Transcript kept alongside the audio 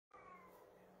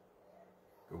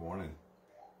Good morning.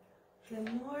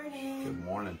 Good morning. Good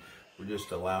morning. We're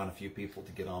just allowing a few people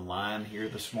to get online here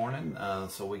this morning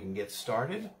so we can get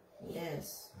started.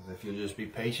 Yes. If you'll just be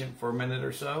patient for a minute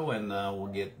or so, and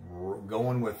we'll get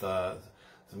going with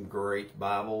some great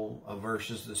Bible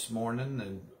verses this morning.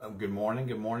 And good morning,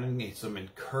 good morning. Some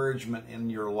encouragement in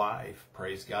your life.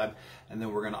 Praise God. And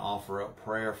then we're going to offer up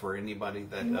prayer for anybody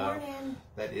that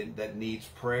that needs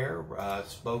prayer,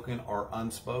 spoken or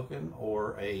unspoken,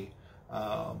 or a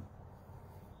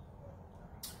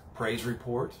praise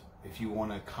report. If you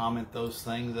want to comment those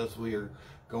things as we are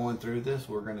going through this,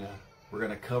 we're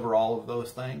gonna cover all of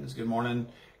those things. Good morning,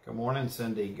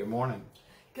 Cindy. Good morning.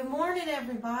 Good morning,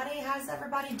 everybody. How's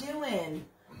everybody doing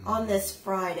on this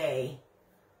Friday?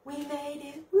 We made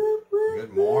it. Woo, woo,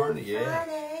 good morning. Woo,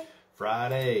 yeah.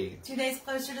 Friday. 2 days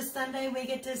closer to Sunday, we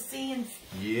get to see and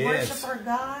yes. worship our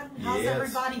God. How's yes.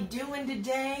 everybody doing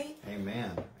today? Amen.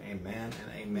 Amen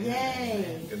and amen. Yay.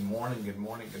 Amen. Good morning. Good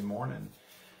morning. Good morning.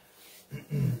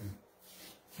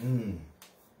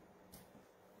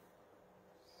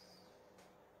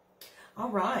 All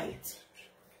right.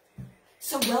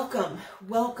 So welcome.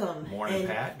 Good morning,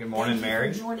 Pat. Good morning, Mary.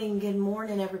 Thank you for joining. Good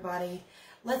morning, everybody.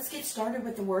 Let's get started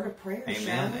with the word of prayer.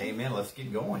 Amen. Amen. Let's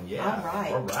get going. Yeah. All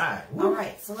right. All right. Woo. All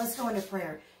right. So let's go into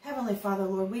prayer. Heavenly Father,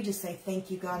 Lord, we just say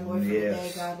thank you, God, Lord, for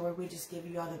today, God, Lord. We just give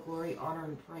you all the glory, honor,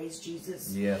 and praise,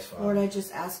 Jesus. Yes, Father. Lord, I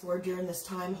just ask, Lord, during this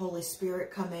time, Holy Spirit,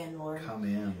 come in, Lord. Come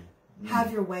in.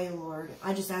 Have your way, Lord.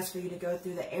 I just ask for you to go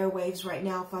through the airwaves right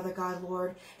now, Father God,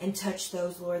 Lord, and touch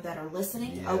those, Lord, that are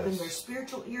listening. Yes. Open their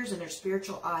spiritual ears and their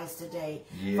spiritual eyes today.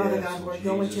 Yes, Father God, Lord,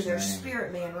 go into their name.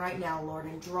 Spirit man right now, Lord,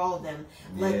 and draw them.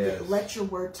 Yes. Let your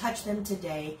word touch them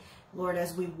today, Lord,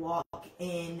 as we walk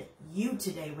in you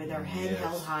today with our head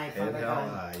held high, Father God.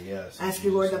 High, yes. Ask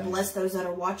you, Lord, to bless those that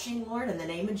are watching, Lord, in the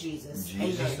name of Jesus. In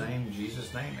Jesus' Amen. name,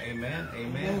 Jesus' name. Amen.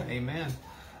 Amen.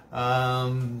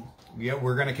 Amen. Yeah,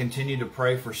 we're going to continue to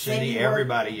pray for Cindy.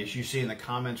 Everybody, as you see in the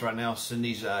comments right now,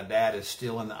 Cindy's dad is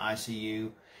still in the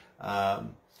ICU.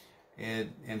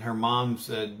 And her mom's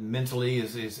mentally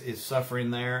is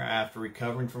suffering there after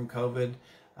recovering from COVID.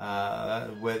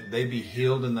 They be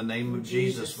healed in the name of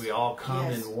Jesus. We all come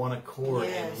in one accord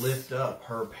and lift up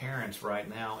her parents right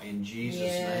now in Jesus'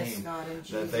 name. God, in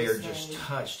Jesus' that they are just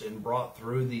touched and brought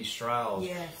through these trials.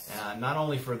 Not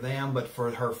only for them, but for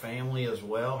her family as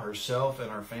well, herself and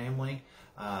her family.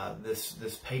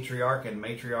 This patriarch and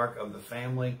matriarch of the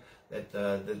family,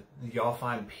 that y'all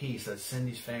find peace, that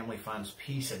Cindy's family finds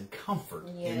peace and comfort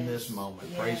in this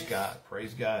moment. Praise God.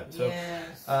 Praise God.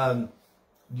 So,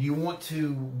 do you want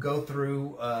to go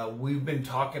through, we've been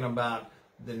talking about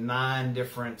the 9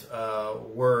 different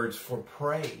words for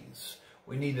praise.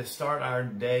 We need to start our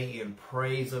day in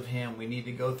praise of Him. We need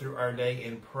to go through our day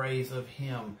in praise of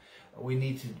Him. We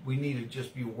need to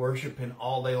just be worshiping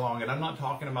all day long. And I'm not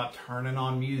talking about turning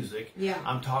on music.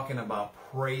 I'm talking about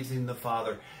praising the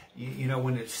Father. You know,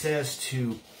 when it says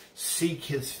to seek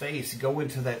His face, go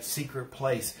into that secret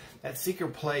place. That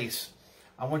secret place,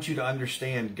 I want you to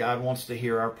understand, God wants to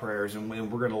hear our prayers, and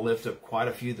we're going to lift up quite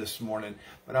a few this morning.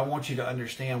 But I want you to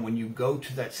understand, when you go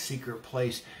to that secret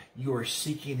place, you are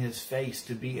seeking His face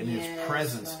to be in His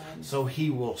presence, so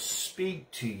He will speak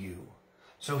to you.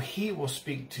 So He will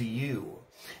speak to you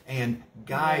and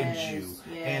guide you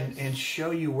and show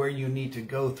you where you need to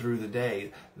go through the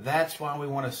day. That's why we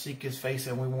want to seek His face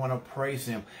and we want to praise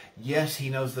Him. Yes, He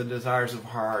knows the desires of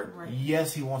our heart.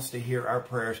 Yes, He wants to hear our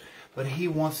prayers. But He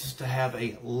wants us to have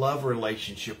a love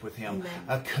relationship with Him,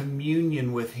 a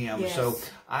communion with Him. So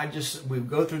we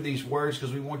go through these words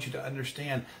because we want you to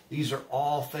understand these are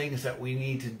all things that we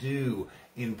need to do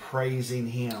in praising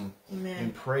Him.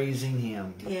 In praising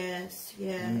Him. Yes.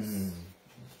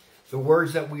 The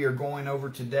words that we are going over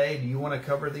today, do you want to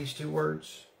cover these 2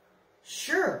 words?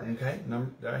 Sure. Okay,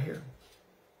 right here.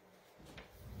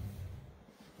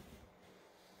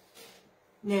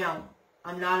 Now,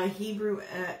 I'm not a Hebrew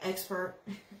expert,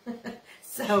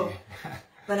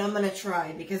 but I'm going to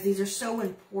try, because these are so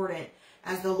important.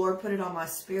 As the Lord put it on my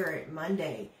spirit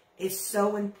Monday, it's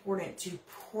so important to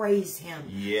praise Him,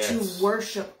 to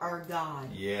worship our God.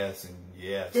 Yes.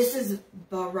 This is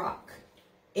Barak.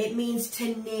 It means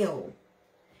to kneel,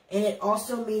 and it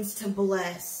also means to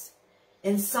bless.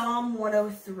 In Psalm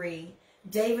 103,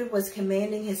 David was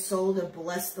commanding his soul to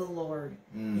bless the Lord.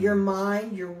 Your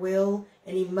mind, your will,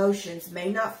 and emotions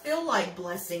may not feel like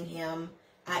blessing Him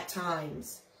at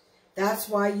times. That's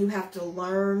why you have to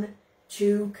learn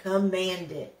to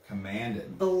command it. Command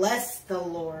it. Bless the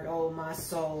Lord, O my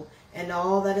soul, and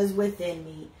all that is within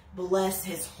me. Bless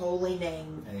His holy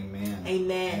name. Amen.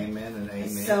 Amen. Amen and amen.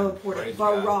 It's so important.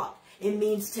 Barak. It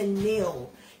means to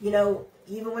kneel. You know,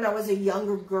 even when I was a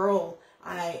younger girl,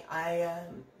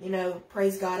 you know,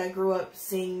 praise God, I grew up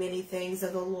seeing many things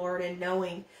of the Lord and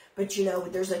knowing. But, you know,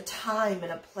 there's a time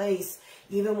and a place,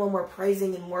 even when we're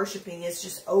praising and worshiping, it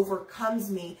just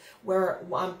overcomes me where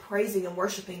I'm praising and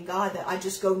worshiping God, that I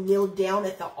just go kneel down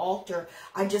at the altar.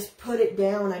 I just put it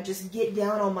down. I just get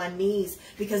down on my knees,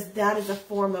 because that is a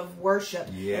form of worship.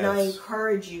 Yes. And I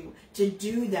encourage you to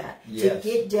do that, yes, to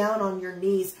get down on your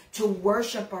knees, to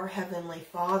worship our Heavenly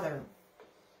Father.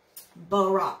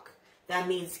 Barak. That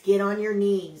means get on your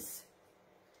knees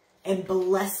and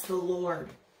bless the Lord.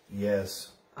 Yes.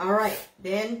 All right,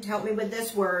 Ben, help me with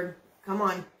this word. Come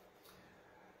on.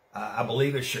 I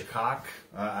believe it's shakak.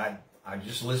 I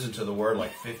just listened to the word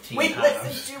like 15 times. We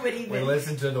listened to it even. We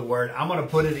listened to the word. I'm going to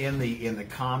put it in the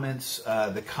comments.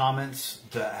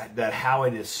 That how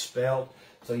it is spelled,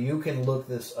 so you can look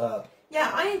this up. Yeah,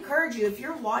 I encourage you, if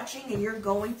you're watching and you're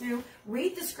going through,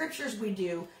 read the scriptures we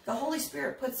do. The Holy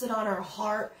Spirit puts it on our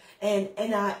heart, and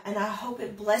I hope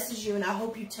it blesses you, and I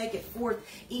hope you take it forth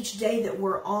each day that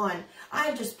we're on.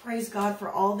 I just praise God for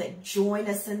all that join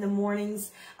us in the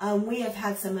mornings. We have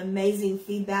had some amazing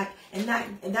feedback, and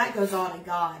that goes on to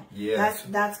God. Yes.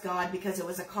 That's God, because it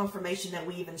was a confirmation that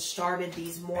we even started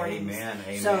these mornings. Amen.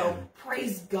 Amen. So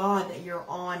praise God that you're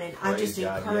on, and praise I just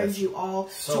encourage you all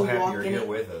to walk in it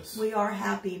with us. We are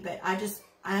happy, but I just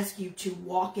ask you to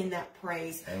walk in that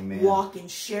praise. Amen. Walk and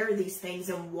share these things,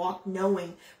 and walk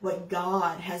knowing what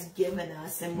God has given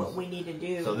us and what we need to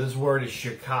do. So this word is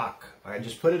shakak. I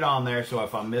just put it on there, so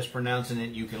if I'm mispronouncing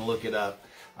it, you can look it up.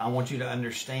 I want you to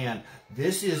understand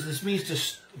this means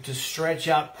to stretch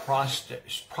out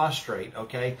prostrate,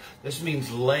 okay? This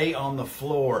means lay on the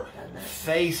floor,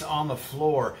 face on the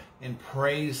floor, and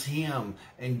praise Him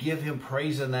and give Him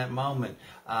praise in that moment.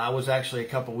 I was actually a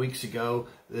couple weeks ago,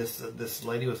 this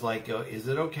lady was like, is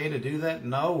it okay to do that?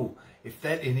 No.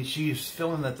 And she was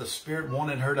feeling that the Spirit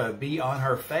wanted her to be on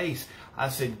her face. I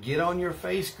said, get on your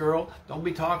face, girl. Don't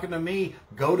be talking to me.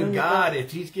 Go to God.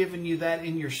 If He's giving you that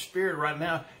in your spirit right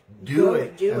now, do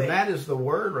it. And that is the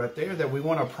word right there, that we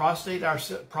want to prostrate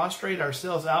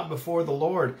ourselves out before the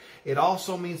Lord. It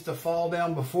also means to fall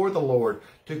down before the Lord,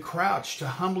 to crouch, to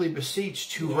humbly beseech,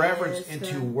 to reverence, and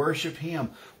to worship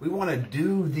Him. We want to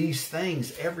do these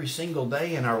things every single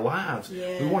day in our lives.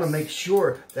 Yes. We want to make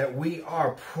sure that we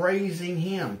are praising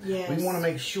Him. Yes. We want to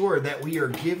make sure that we are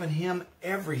giving Him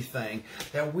everything.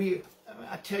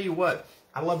 I tell you what,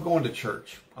 I love going to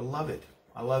church. I love it.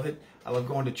 I love it. I love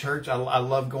going to church. I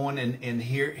love going and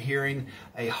hearing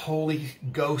a Holy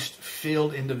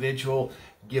Ghost-filled individual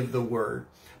give the word.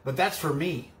 But that's for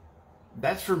me.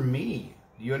 That's for me.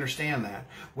 You understand that?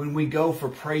 When we go for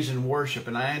praise and worship,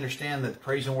 and I understand that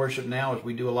praise and worship now is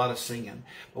we do a lot of singing,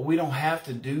 but we don't have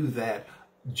to do that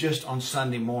just on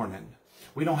Sunday morning.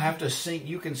 We don't have to sing.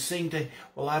 You can sing to,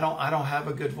 well, I don't have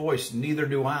a good voice. Neither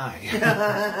do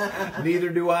I. Neither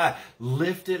do I.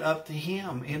 Lift it up to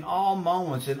Him in all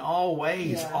moments, in all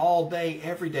ways, all day,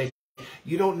 every day.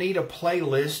 You don't need a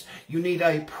playlist. You need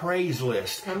a praise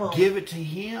list. Come on. Give it to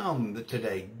Him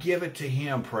today. Give it to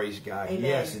Him. Praise God. Amen.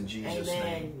 Yes, in Jesus'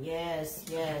 name. Yes,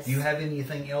 yes. Do you have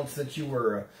anything else that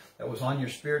that was on your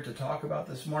spirit to talk about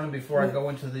this morning before I go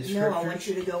into these scriptures? No, I want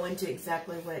you to go into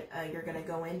exactly what you're going to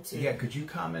go into. Yeah, could you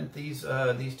comment these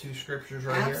two scriptures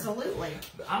right here? Absolutely.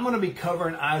 I'm going to be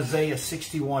covering Isaiah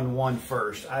 61:1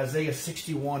 first. Isaiah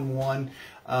 61:1.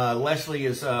 Leslie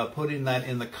is putting that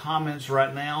in the comments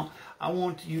right now. I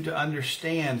want you to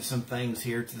understand some things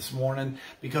here this morning,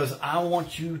 because I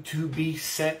want you to be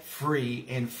set free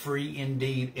and free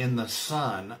indeed in the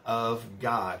Son of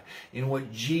God, in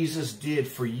what Jesus did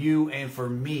for you and for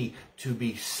me, to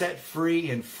be set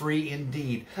free and free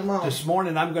indeed. Come on. This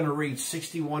morning I'm going to read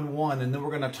 61:1, and then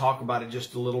we're going to talk about it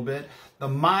just a little bit. The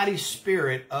mighty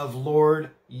Spirit of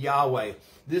Lord Yahweh.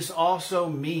 This also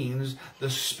means the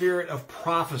spirit of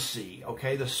prophecy,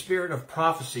 okay? The spirit of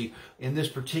prophecy in this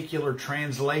particular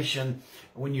translation,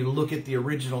 when you look at the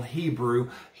original Hebrew,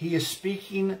 he is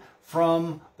speaking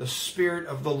from the Spirit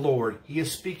of the Lord. He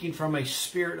is speaking from a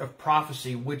spirit of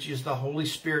prophecy, which is the Holy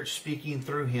Spirit speaking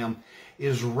through him,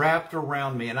 is wrapped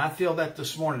around me. And I feel that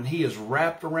this morning. He is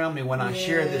wrapped around me when I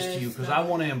share this to you, because I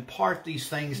want to impart these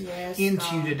things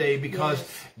into you today, because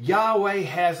Yahweh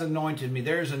has anointed me.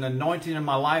 There's an anointing in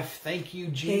my life. Thank you,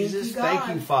 Jesus. Thank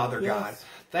you, Father God.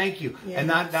 Thank you. Yes. And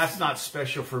that's not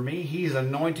special for me. He's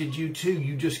anointed you too.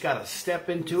 You just got to step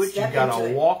into it. You got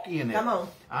to walk in it. Come on.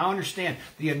 I understand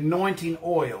the anointing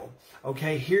oil.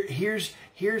 Okay, here's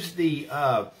the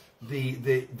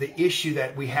issue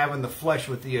that we have in the flesh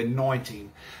with the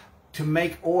anointing. To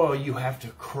make oil, you have to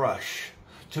crush.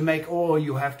 To make oil,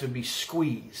 you have to be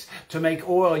squeezed. To make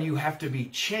oil, you have to be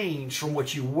changed from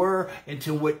what you were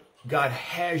into what God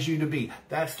has you to be.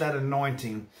 That's that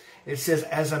anointing. It says,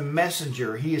 as a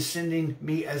messenger, he is sending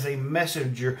me as a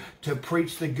messenger to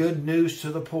preach the good news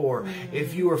to the poor. Mm-hmm.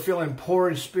 If you are feeling poor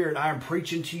in spirit, I am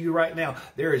preaching to you right now.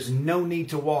 There is no need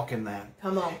to walk in that.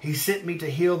 Come on. He sent me to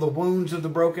heal the wounds of the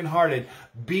brokenhearted.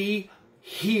 Be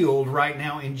healed right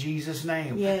now in Jesus'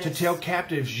 name. Yes. To tell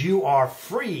captives you are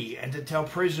free, and to tell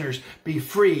prisoners be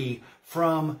free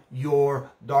from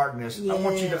your darkness. Yes. I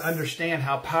want you to understand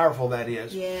how powerful that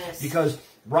is. Yes. Because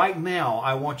right now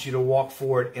I want you to walk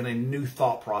forward in a new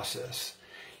thought process.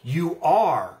 You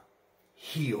are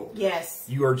healed. Yes.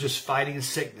 You are just fighting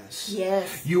sickness.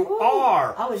 Yes. You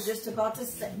are. I was just about to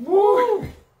say. Woo.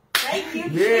 Thank you,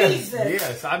 yes, Jesus.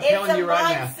 Yes, I'm telling you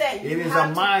right now. It is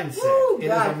a mindset. It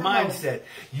is a mindset.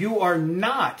 You are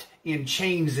not in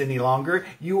chains any longer.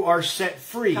 You are set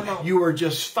free. You are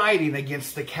just fighting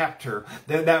against the captor.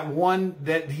 That one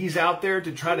that he's out there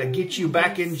to try to get you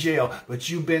back in jail, but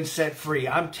you've been set free.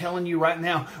 I'm telling you right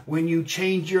now, when you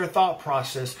change your thought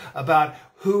process about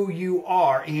who you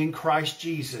are in Christ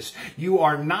Jesus, you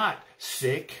are not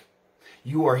sick.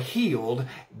 You are healed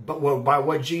by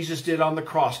what Jesus did on the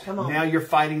cross. Now you're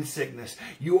fighting sickness.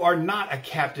 You are not a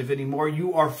captive anymore.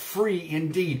 You are free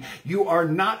indeed. You are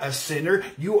not a sinner.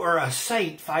 You are a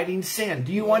saint fighting sin.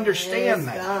 Do you understand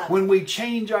that? God. When we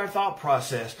change our thought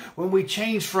process, when we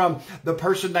change from the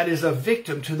person that is a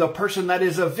victim to the person that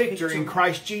is a victor in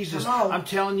Christ Jesus, I'm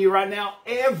telling you right now,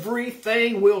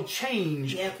 everything will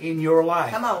change in your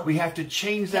life. We have to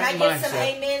change that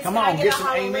mindset. Come on, get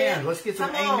some amen. Let's get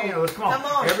some amen. Let's come on.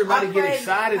 Everybody get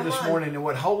excited this morning and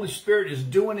what Holy Spirit is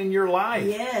doing in your life.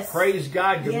 Yes. Praise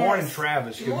God. Good morning,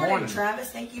 Travis. Good morning, Travis.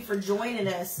 Thank you for joining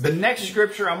us. The next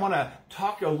scripture, I want to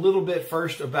talk a little bit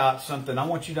first about something. I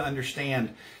want you to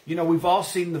understand, you know, we've all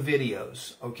seen the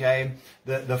videos, okay?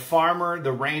 The farmer,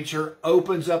 the rancher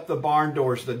opens up the barn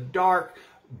doors, the dark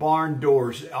barn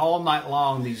doors all night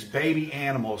long. These baby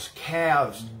animals,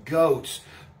 calves, goats,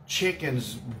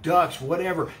 chickens, ducks,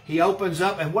 whatever. He opens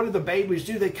up, and what do the babies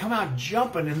do? They come out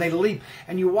jumping and they leap.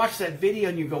 And you watch that video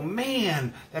and you go,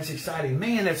 man, that's exciting.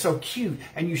 Man, that's so cute.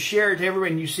 And you share it to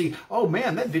everybody and you see, oh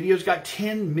man, that video's got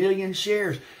 10 million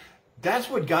shares. That's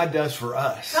what God does for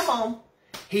us. Come on.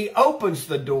 He opens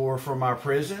the door from our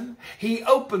prison. He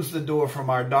opens the door from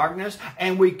our darkness,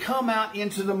 and we come out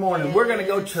into the morning. Yes, we're going to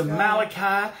go to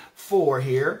Malachi 4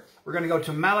 here. We're going to go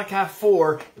to Malachi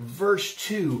 4, verse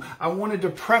 2. I wanted to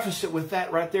preface it with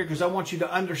that right there because I want you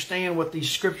to understand what these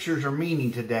scriptures are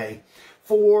meaning today.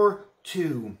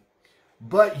 4:2.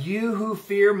 But you who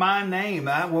fear my name,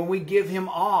 when we give him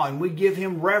awe and we give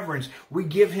him reverence, we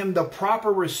give him the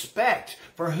proper respect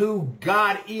for who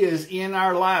God is in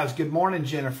our lives. Good morning,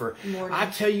 Jennifer. Good morning. I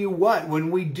tell you what, when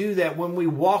we do that, when we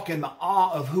walk in the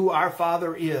awe of who our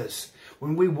Father is,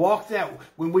 when we walk that,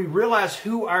 when we realize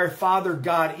who our Father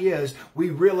God is, we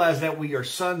realize that we are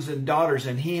sons and daughters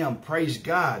in him. Praise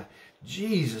God.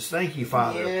 Jesus, thank you,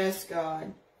 Father. Yes,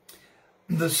 God.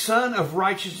 The Son of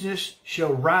Righteousness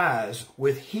shall rise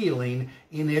with healing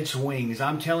in its wings.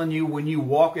 I'm telling you, when you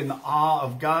walk in the awe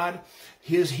of God,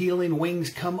 his healing wings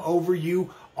come over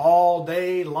you all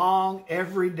day long,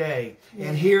 every day. Yeah.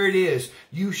 And here it is.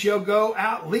 You shall go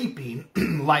out leaping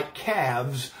like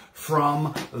calves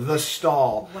from the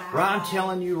stall. Wow. I'm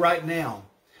telling you right now,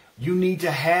 you need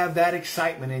to have that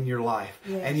excitement in your life.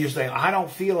 Yes. And you're saying, I don't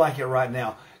feel like it right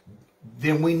now.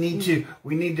 Then we need to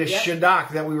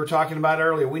Shadak that we were talking about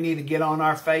earlier. We need to get on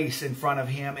our face in front of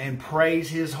him and praise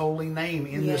his holy name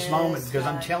in this moment. Because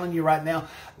God, I'm telling you right now,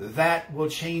 that will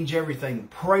change everything.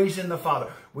 Praising the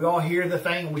Father. We all hear the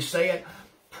thing, we say it,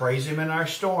 praise him in our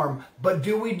storm. But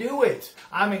do we do it?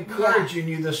 I'm encouraging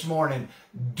you this morning.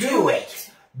 Do it.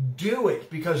 Do it,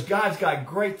 because God's got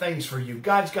great things for you.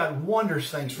 God's got wondrous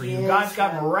things for you. God's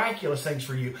got miraculous things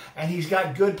for you. And he's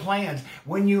got good plans.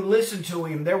 When you listen to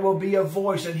him, there will be a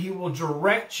voice and he will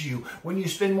direct you. When you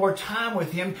spend more time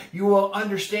with him, you will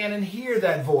understand and hear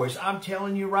that voice. I'm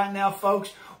telling you right now,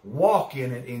 folks, walk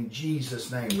in it in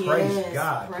Jesus' name. Yes, praise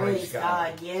God. Praise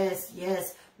God. Yes,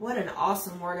 yes. What an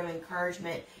awesome word of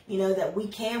encouragement, you know, that we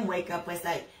can wake up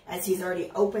as he's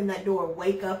already opened that door,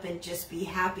 wake up and just be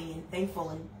happy and thankful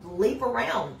and leap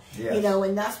around, you know,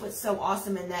 and that's what's so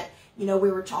awesome in that, you know, we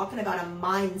were talking about a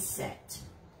mindset.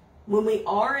 When we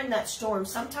are in that storm,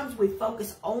 sometimes we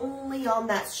focus only on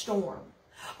that storm.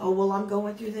 Oh, well, I'm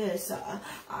going through this.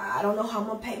 I don't know how I'm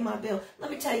going to pay my bill.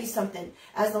 Let me tell you something.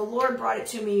 As the Lord brought it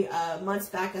to me months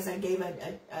back as I gave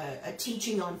a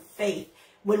teaching on faith,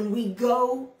 when we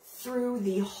go through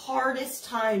the hardest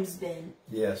times, Ben.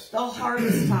 Yes. The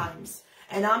hardest times.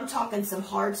 And I'm talking some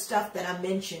hard stuff that I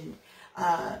mentioned.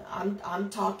 I'm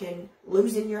talking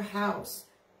losing your house,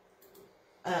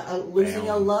 losing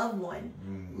a loved one,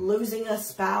 losing a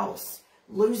spouse,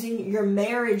 losing your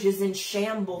marriage is in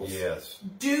shambles. Yes.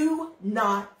 Do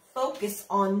not focus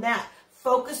on that.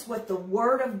 Focus what the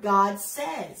Word of God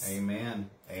says. Amen.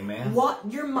 Amen. What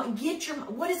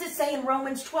does it say in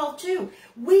Romans 12:2?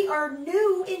 We are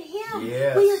new in Him.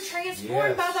 Yes. We are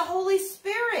transformed by the Holy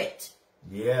Spirit.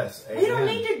 Yes. Amen. We don't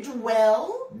need to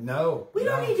dwell. No. We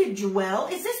don't need to dwell.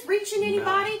 Is this reaching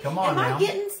anybody? No. Come on now.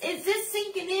 Is this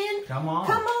sinking in? Come on.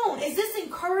 Come on. Is this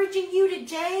encouraging you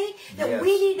today that Yes.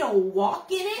 we need to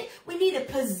walk in it? We need to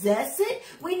possess it.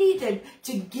 We need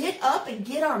to get up and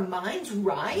get our minds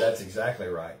right. That's exactly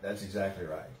right. That's exactly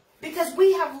right. Because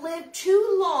we have lived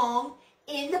too long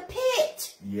in the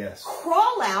pit. Yes.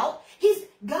 Crawl out.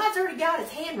 God's already got His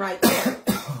hand right there.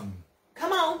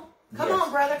 Come on. Come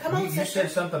on, brother. Come on, sister. You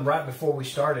said something right before we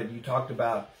started. You talked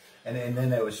about, and then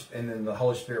the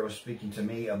Holy Spirit was speaking to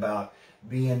me about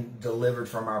being delivered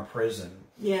from our prison.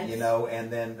 Yes. You know,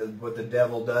 and then what the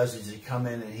devil does is he come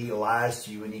in and he lies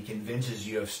to you and he convinces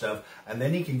you of stuff, and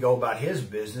then he can go about his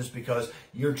business because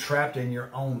you're trapped in your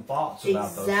own thoughts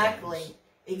about those things.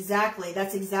 Exactly.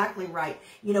 That's exactly right.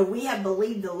 You know, we have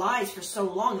believed the lies for so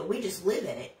long that we just live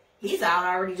in it. He's out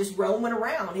already just roaming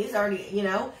around. He's already, you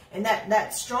know, and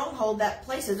that stronghold, that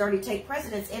place has already taken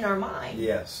precedence in our mind.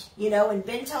 Yes. You know, and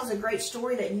Ben tells a great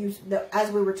story that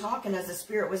as we were talking, as the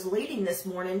Spirit was leading this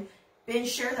morning, Ben,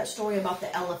 share that story about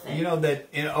the elephant. You know, that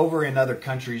over in other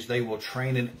countries, they will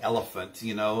train an elephant,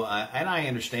 you know, and I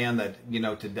understand that, you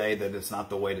know, today that it's not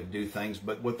the way to do things,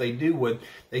 but what they do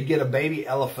they get a baby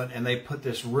elephant and they put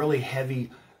this really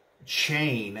heavy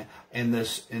chain in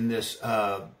this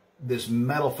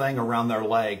metal thing around their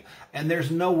leg, and there's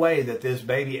no way that this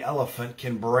baby elephant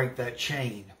can break that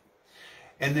chain.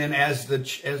 And then as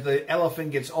the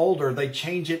elephant gets older, they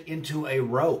change it into a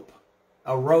rope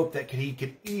that he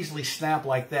could easily snap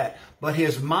like that. But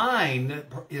his mind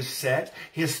is set,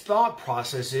 his thought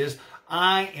process is,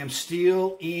 I am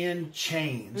still in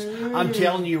chains. I'm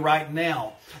telling you right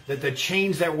now that the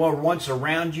chains that were once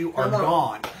around you are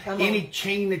gone. Any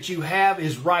chain that you have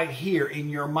is right here in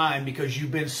your mind because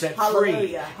you've been set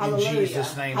free in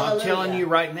Jesus' name. I'm telling you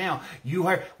right now.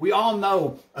 We all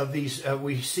know of these.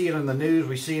 We see it in the news.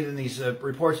 We see it in these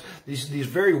reports. These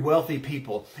very wealthy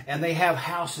people, and they have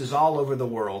houses all over the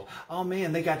world. Oh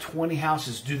man, they got 20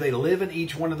 houses. Do they live in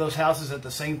each one of those houses at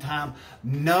the same time?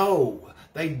 No.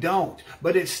 They don't,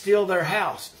 but it's still their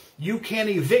house. You can't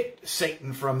evict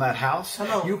Satan from that house.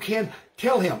 You can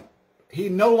tell him he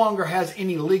no longer has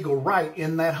any legal right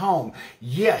in that home.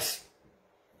 Yes,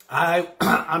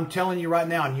 I'm telling you right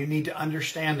now, and you need to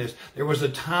understand this. There was a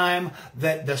time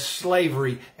that the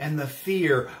slavery and the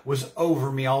fear was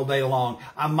over me all day long.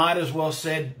 I might as well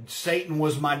said Satan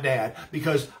was my dad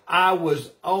because I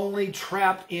was only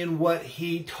trapped in what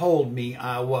he told me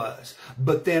I was.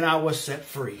 But then I was set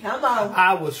free. Come on.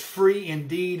 I was free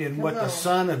indeed, and what the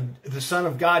Son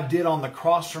of God did on the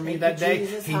cross for me that day,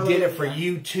 He did it for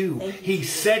you too. He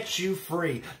set you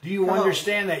free. Do you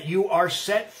understand that you are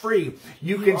set free?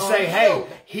 You can say, hey,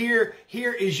 here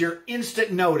is your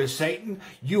instant notice, Satan.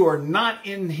 You are not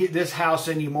in this house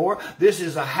anymore. This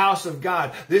is a house of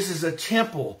God. This is a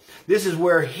temple. This is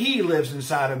where He lives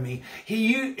inside of me.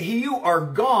 You are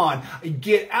gone.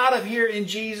 Get out of here in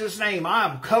Jesus' name. I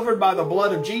am covered by the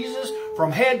blood of Jesus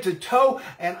from head to toe,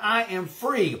 and I am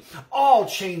free. All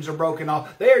chains are broken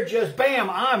off. They're just,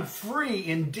 bam, I'm free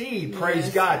indeed. Praise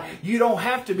God. You don't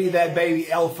have to be that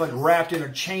baby elephant wrapped in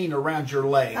a chain around your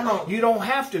leg. You don't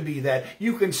have to be that.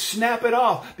 You can snap it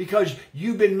off because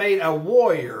you've been made a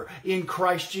warrior in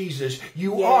Christ Jesus.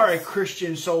 You are a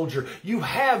Christian soldier. You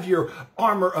have your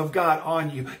armor of God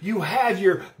on you. You have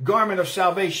your garment of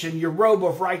salvation, your robe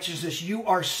of righteousness. You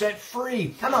are set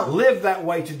free. Live that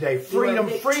way today. Freedom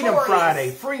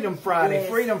Friday. Freedom Friday.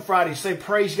 Freedom Friday. Say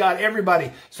praise God.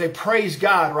 Everybody say praise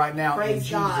God right now in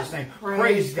Jesus' name.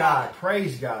 Praise God.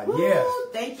 Praise God. Yes.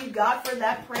 Thank you, God, for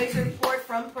that praise report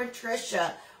from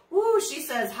Patricia. Woo, she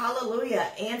says, hallelujah,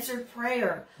 answered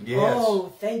prayer. Yes.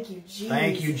 Oh, thank you, Jesus.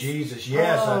 Thank you, Jesus.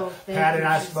 Yes. Pat and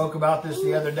I spoke about this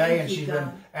the other day, and she's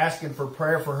been asking for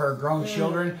prayer for her grown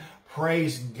children.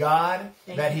 Praise God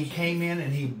that He came in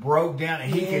and He broke down,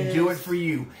 and He can do it for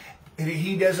you.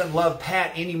 He doesn't love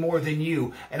Pat any more than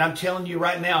you. And I'm telling you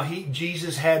right now,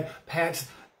 Jesus had Pat's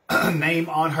name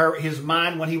on his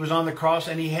mind when He was on the cross,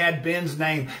 and He had Ben's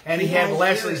name, and He had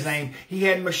Leslie's name, He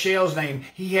had Michelle's name,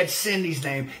 He had Cindy's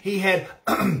name, He had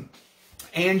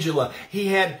Angela. He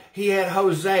had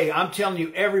Jose. I'm telling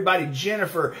you, everybody,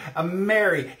 Jennifer,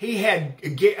 Mary. He had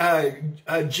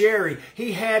Jerry.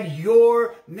 He had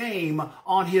your name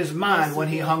on his mind when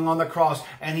he hung on the cross.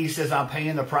 And he says, I'm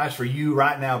paying the price for you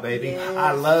right now, baby. Yes.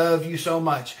 I love you so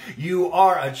much. You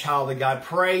are a child of God.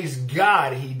 Praise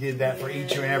God he did that for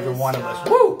each and every one of us.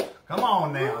 Woo! Come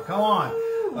on now. Come on.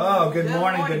 Oh, good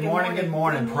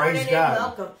morning. Praise God.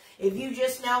 Welcome. If you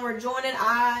just now were joining,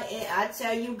 I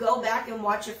tell you, go back and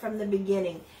watch it from the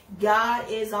beginning. God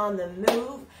is on the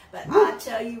move. But I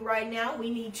tell you right now, we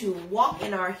need to walk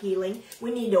in our healing.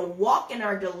 We need to walk in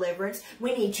our deliverance.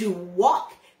 We need to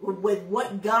walk with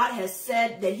what God has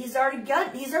said that He's already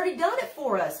done. He's already done it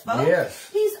for us, folks. Yes.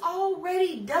 He's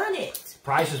already done it.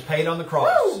 Price is paid on the cross.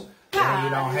 Woo!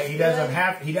 God, he doesn't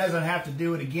have to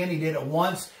do it again. He did it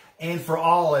once and for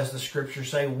all, as the scriptures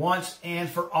say, once and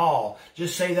for all.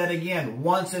 Just say that again.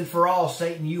 Once and for all,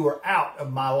 Satan, you are out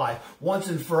of my life. Once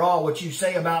and for all, what you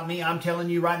say about me, I'm telling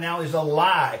you right now, is a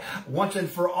lie. Once and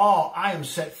for all, I am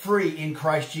set free in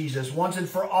Christ Jesus. Once and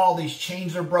for all, these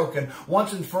chains are broken.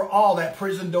 Once and for all, that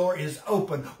prison door is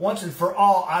open. Once and for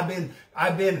all, I've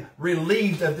been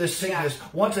relieved of this sickness. Yeah.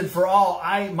 Once and for all,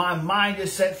 my mind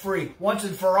is set free. Once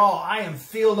and for all, I am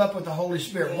filled up with the Holy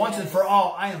Spirit. Yes. Once and for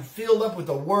all, I am filled up with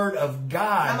the Word of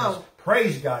God. Come on.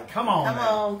 Praise God. Come on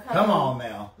now. Come on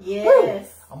now. Yes. Woo.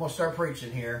 I'm going to start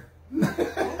preaching here.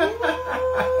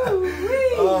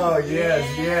 Oh,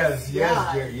 yes.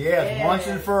 Once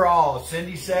and for all.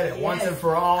 Cindy said it. Yes. Once and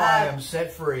for all, I am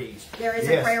set free. There is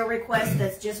a prayer request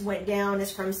that just went down.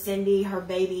 It's from Cindy, her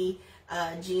baby,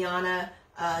 Gianna.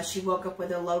 She woke up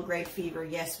with a low-grade fever.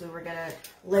 Yes, we were going to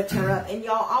lift her up. And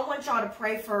y'all, I want y'all to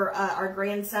pray for our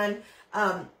grandson.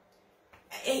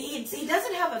 He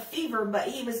doesn't have a fever, but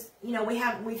he was,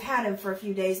 we've had him for a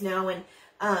few days now, and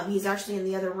he's actually in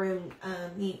the other room.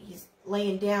 He's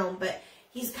laying down, but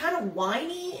he's kind of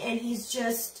whiny, and he's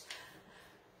just,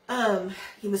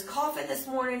 he was coughing this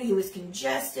morning. He was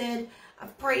congested.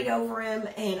 I've prayed over him,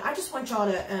 and I just want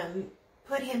y'all to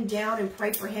put him down and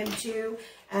pray for him too,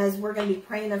 as we're going to be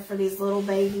praying for these little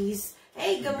babies.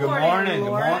 Hey, good morning,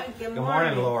 Laura. Good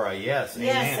morning, Laura. Yes,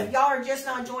 yes. Amen. If y'all are just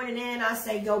not joining in, I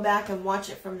say go back and watch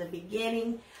it from the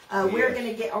beginning. We're going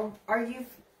to get. Are you?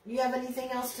 You have anything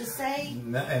else to say?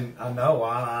 No, and I know.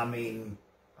 I mean,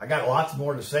 I got lots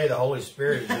more to say. The Holy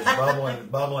Spirit is just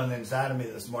bubbling inside of me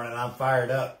this morning. I'm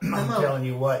fired up. I'm telling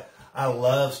you what. I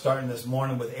love starting this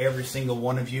morning with every single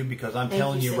one of you, because I'm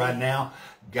telling you right now,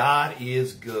 God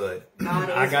is good.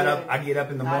 I get up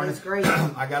in the morning. Great.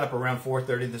 I got up around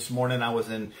 4:30 this morning. I was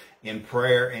in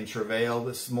prayer and travail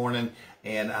this morning,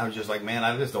 and I was just like, man,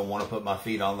 I just don't want to put my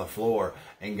feet on the floor.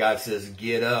 And God says,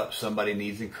 get up. Somebody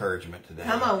needs encouragement today.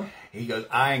 Come on. He goes,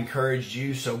 I encouraged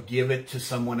you, so give it to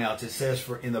someone else. It says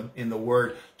in the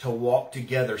word to walk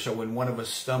together. So when one of us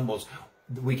stumbles,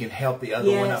 we can help the other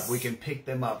one up. We can pick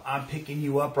them up. I'm picking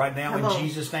you up right now in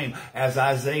Jesus' name. As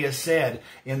Isaiah said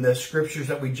in the scriptures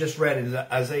that we just read in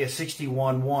Isaiah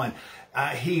 61:1,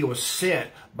 he was sent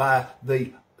by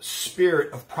the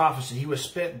spirit of prophecy. He was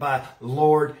sent by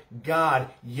Lord God,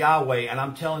 Yahweh. And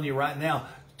I'm telling you right now,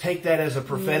 take that as a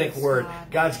prophetic word.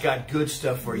 God's got good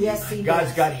stuff for you. Yes,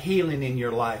 God's got healing in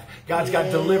your life. God's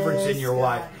got deliverance in your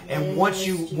life. And once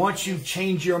you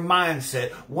change your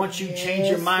mindset,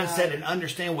 and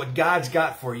understand what God's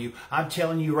got for you, I'm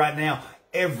telling you right now,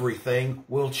 everything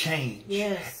will change.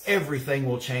 Yes. Everything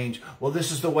will change. Well,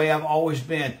 this is the way I've always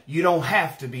been. You don't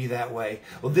have to be that way.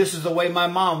 Well, this is the way my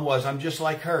mom was. I'm just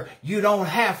like her. You don't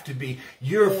have to be.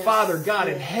 Your Father God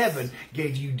in heaven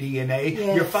gave you DNA.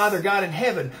 Yes. Your Father God in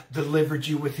heaven delivered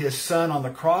you with His Son on the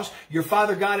cross. Your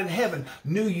Father God in heaven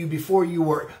knew you before you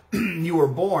were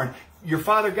born. Your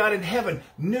Father God in heaven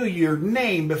knew your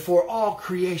name before all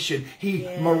creation. He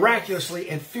miraculously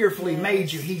and fearfully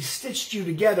made you. He stitched you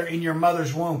together in your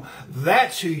mother's womb.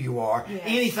 That's who you are. Yes.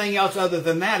 Anything else other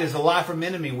than that is a lie from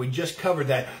enemy. We just covered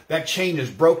that. That chain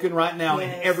is broken right now in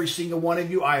every single one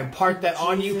of you. I impart that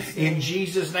on you in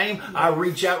Jesus' name. Yes. I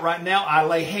reach out right now. I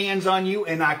lay hands on you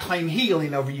and I claim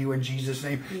healing over you in Jesus'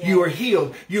 name. Yes. You are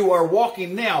healed. You are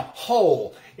walking now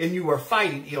whole. And you are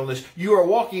fighting illness. You are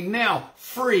walking now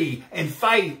free and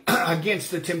fighting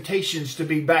against the temptations to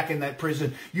be back in that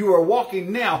prison. You are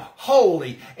walking now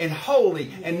holy and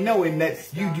knowing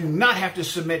that you do not have to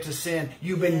submit to sin.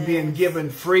 You've been being given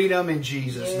freedom in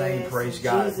Jesus' name. Praise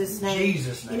God. Jesus' name.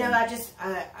 Jesus' name. You know,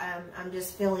 I'm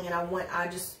just feeling it. I want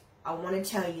to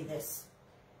tell you this.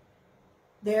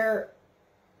 There's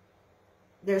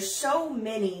so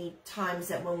many times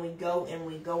that when we go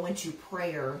into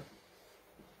prayer,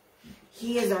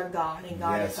 He is our God, and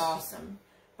God is awesome.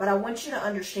 But I want you to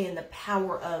understand the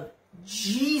power of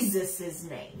Jesus'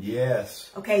 name.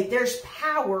 Yes. Okay, there's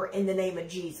power in the name of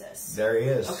Jesus. There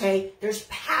is. Okay, there's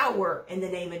power in the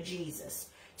name of Jesus.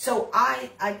 So I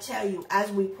tell you,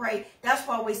 as we pray, that's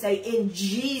why we say in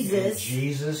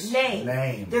Jesus'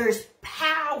 name. There's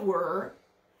power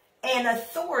and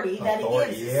authority that He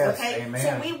gives us. Yes, okay, amen.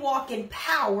 So we walk in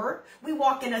power, we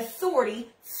walk in authority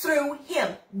through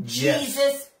Him,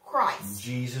 Jesus Christ.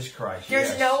 Jesus Christ.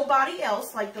 There's nobody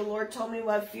else, like the Lord told me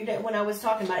a few days when I was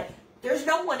talking about it. There's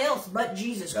no one else but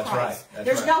Jesus Christ. Right.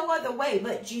 There's no other way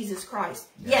but Jesus Christ.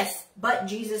 Yes, but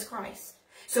Jesus Christ.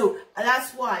 So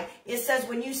that's why it says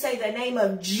when you say the name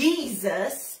of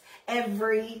Jesus,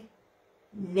 every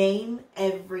name,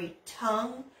 every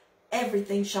tongue,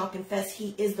 everything shall confess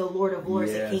He is the Lord of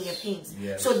Lords, the King of Kings.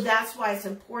 Yes. So that's why it's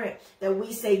important that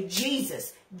we say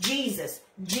Jesus, Jesus,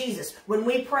 Jesus. When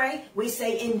we pray, we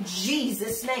say in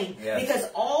Jesus' name. Yes. Because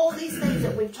all these things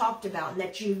that we've talked about and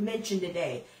that you've mentioned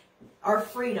today, our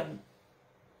freedom,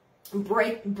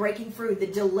 breaking through, the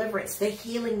deliverance, the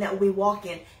healing that we walk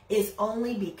in is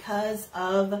only because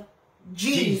of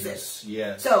Jesus.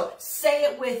 Yes. So say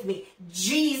it with me.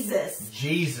 Jesus.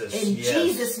 Jesus. In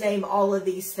Jesus' name, all of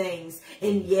these things.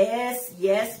 And yes.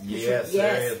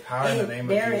 There is power in the name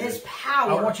of Jesus. There is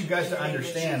power. I want you guys to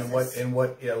understand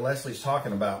what Leslie's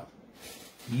talking about.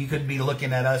 You could be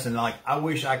looking at us and like, I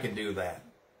wish I could do that.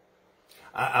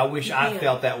 I wish I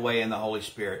felt that way in the Holy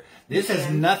Spirit. This has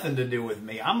nothing to do with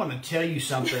me. I'm going to tell you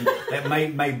something that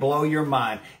may blow your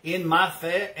mind. In my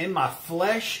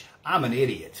flesh, I'm an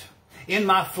idiot. In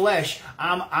my flesh,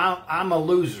 I'm a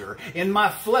loser. In my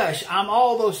flesh, I'm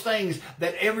all those things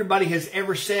that everybody has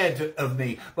ever said of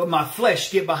me. But my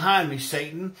flesh, get behind me,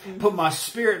 Satan. Put my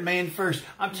spirit man first.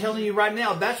 I'm telling you right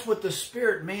now, that's what the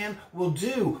spirit man will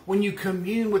do. When you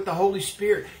commune with the Holy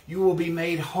Spirit, you will be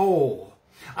made whole.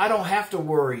 I don't have to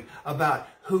worry about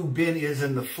who Ben is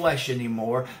in the flesh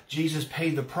anymore. Jesus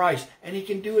paid the price, and He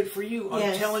can do it for you.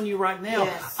 I'm telling you right now,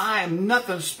 I am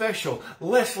nothing special.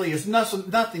 Leslie is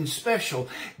nothing special.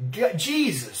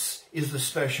 Jesus is the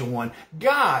special one.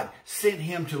 God sent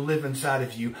Him to live inside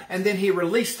of you, and then He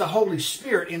released the Holy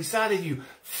Spirit inside of you.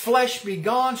 Flesh be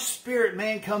gone, spirit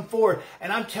man come forward.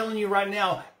 And I'm telling you right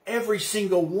now, every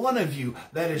single one of you,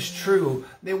 that is true.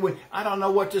 I don't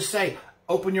know what to say.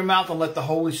 Open your mouth and let the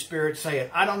Holy Spirit say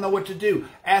it. I don't know what to do.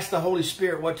 Ask the Holy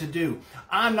Spirit what to do.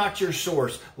 I'm not your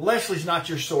source. Leslie's not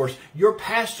your source. Your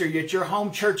pastor at your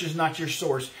home church is not your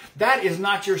source. That is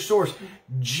not your source.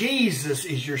 Jesus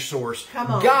is your source.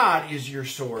 Come on. God is your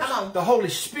source. Come on. The Holy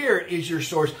Spirit is your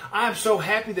source. I'm so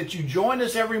happy that you join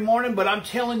us every morning, but I'm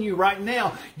telling you right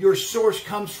now, your source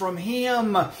comes from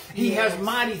Him. He has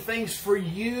mighty things for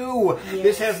you.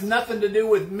 This has nothing to do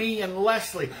with me and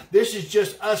Leslie. This is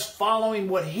just us following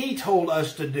what He told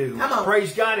us to do.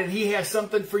 Praise God, and He has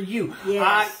something for you.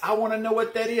 I want to know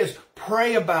what that is.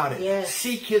 Pray about it.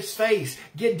 Seek His face.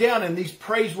 Get down in these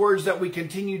praise words that we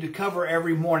continue to cover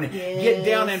every morning. Get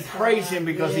down and praise Him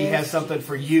because He has something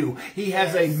for you. He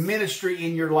has a ministry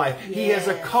in your life. He has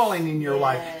a calling in your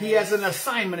life. He has an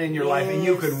assignment in your life, and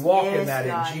you can walk in that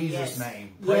in Jesus' name.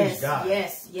 Praise God.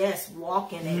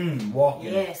 Walk in it. Walk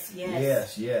in it.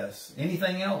 Yes.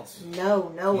 Anything else?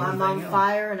 No. I'm on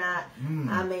fire, and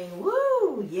I mean,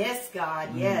 woo. Yes,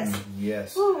 God. Yes.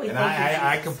 Yes. Woo, and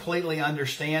I completely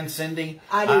understand, Cindy.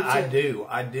 I do.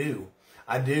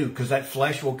 I do, because that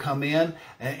flesh will come in,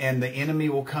 and the enemy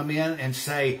will come in and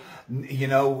say,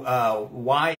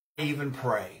 why even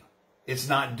pray? It's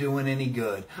not doing any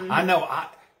good. I know.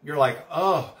 You're like,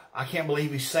 oh, I can't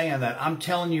believe he's saying that. I'm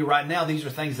telling you right now, these are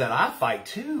things that I fight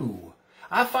too.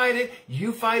 I fight it.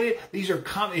 You fight it. These are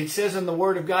it says in the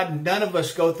Word of God, none of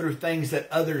us go through things that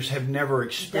others have never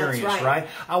experienced, right?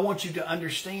 I want you to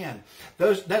understand.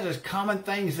 That is common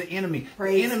things the enemy.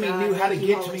 The enemy knew how to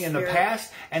get to me in the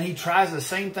past, and he tries the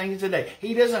same thing today.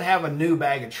 He doesn't have a new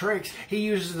bag of tricks. He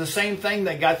uses the same thing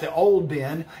that got the old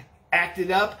Ben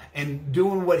acted up and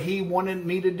doing what he wanted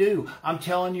me to do. I'm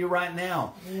telling you right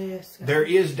now, there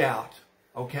is doubt.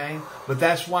 Okay? But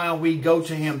that's why we go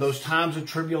to Him. Those times of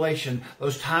tribulation,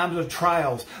 those times of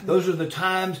trials, those are the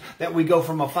times that we go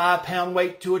from a 5-pound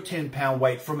weight to a 10-pound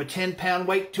weight, from a 10-pound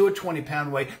weight to a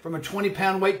 20-pound weight, from a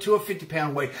 20-pound weight to a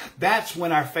 50-pound weight. That's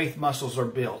when our faith muscles are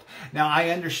built. Now, I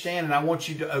understand, and I want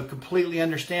you to completely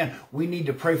understand, we need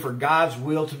to pray for God's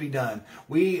will to be done.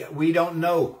 We don't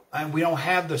know, and we don't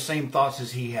have the same thoughts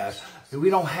as He has. We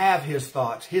don't have His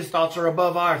thoughts. His thoughts are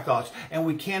above our thoughts. And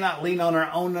we cannot lean on our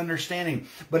own understanding.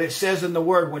 But it says in the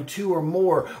Word, when two or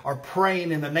more are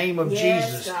praying in the name of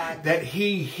Jesus, God, that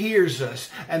He hears us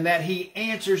and that He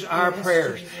answers our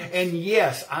prayers. Jesus. And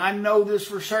yes, I know this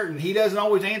for certain. He doesn't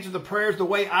always answer the prayers the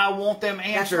way I want them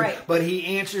answered, but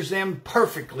He answers them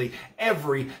perfectly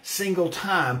every single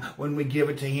time when we give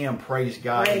it to Him. Praise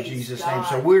God in Jesus' name.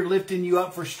 So we're lifting you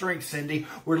up for strength, Cindy.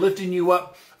 We're lifting you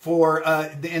up for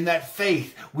in that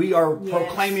faith. We are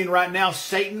proclaiming right now,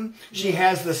 Satan, she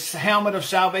has the helmet of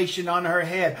salvation on her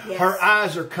head. Her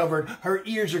eyes are covered. Her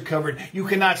ears are covered. You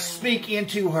cannot speak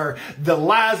into her. The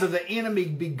lies of the enemy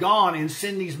be gone in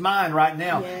Cindy's mind right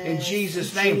now. In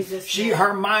Jesus' name.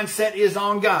 Her mindset is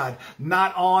on God,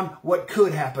 not on what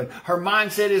could happen. Her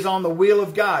mindset is on the will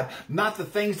of God, not the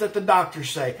things that the doctors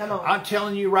say. I'm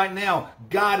telling you right now,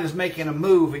 God is making a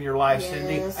move in your life,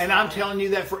 Cindy. And I'm telling you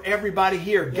that for everybody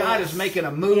here. God is making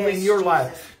a move in your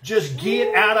life. Just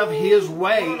get out of His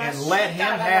way and let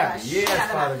Him have it. Yes,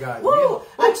 Father God. Woo!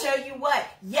 I tell you what.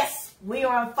 Yes. We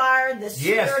are on fire. The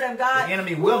Spirit of God. The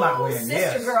enemy will not win.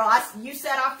 Sister girl, you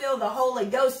said I feel the Holy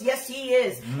Ghost. Yes, He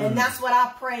is. And that's what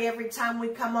I pray every time we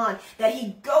come on. That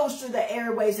He goes through the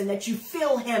airways and that you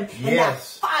feel Him. And that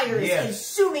fire is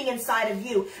consuming inside of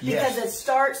you. Because it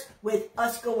starts with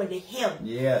us going to Him.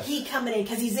 He coming in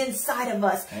because He's inside of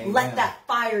us. Amen. Let that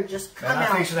fire just come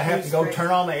out. I have to go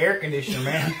turn on the air conditioner,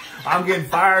 man. I'm getting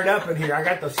fired up in here. I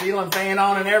got the ceiling fan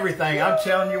on and everything. I'm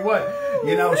telling you what.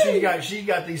 You know, she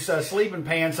got these sleeping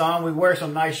pants on. We wear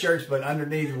some nice shirts, but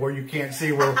underneath where you can't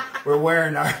see, we're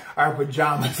wearing our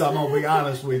pajamas. I'm going to be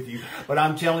honest with you. But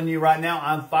I'm telling you right now,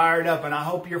 I'm fired up, and I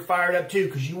hope you're fired up too,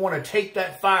 because you want to take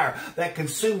that fire, that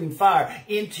consuming fire,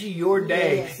 into your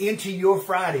day, into your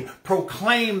Friday.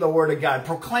 Proclaim the Word of God.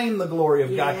 Proclaim the glory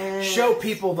of God. Show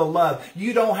people the love.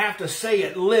 You don't have to say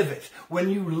it. Live it. When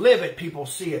you live it, people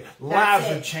see it. Lives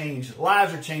are changed.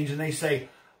 Lives are changed, and they say,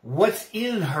 what's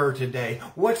in her today?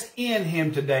 What's in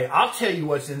him today? I'll tell you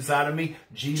what's inside of me.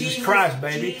 Jesus Christ,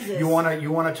 baby. Jesus. You want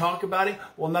to talk about him?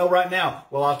 Well, no, right now.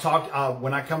 Well, I'll talk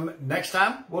when I come next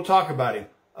time. We'll talk about him.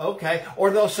 Okay.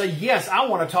 Or they'll say, yes, I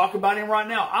want to talk about him right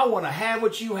now. I want to have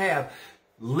what you have.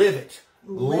 Live it.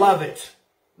 Love it.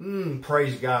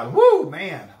 Praise God. Woo,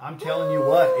 man. I'm telling you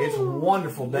what. It's a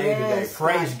wonderful day today.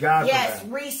 Praise God for that.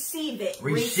 Receive it.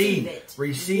 Receive it.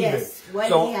 Receive it.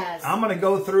 So I'm going to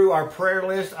go through our prayer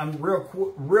list. I'm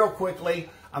real quickly.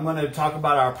 I'm going to talk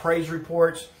about our praise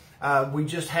reports. We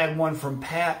just had one from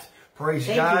Pat. Praise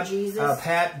God. You, Jesus.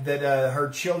 Pat, that her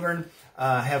children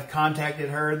have contacted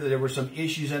her, that there were some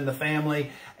issues in the family.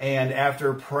 And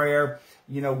after prayer,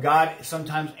 you know, God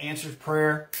sometimes answers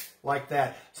prayer like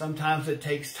that. Sometimes it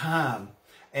takes time.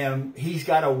 And He's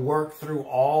got to work through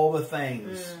all the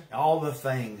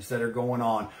things that are going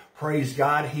on. Praise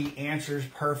God, He answers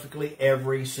perfectly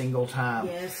every single time.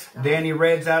 Yes, Danny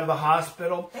Red's out of the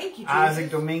hospital. Thank you, Jesus. Isaac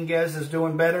Dominguez is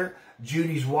doing better.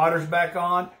 Judy's water's back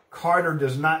on. Carter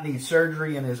does not need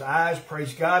surgery in his eyes.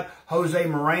 Praise God. Jose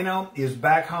Moreno is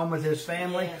back home with his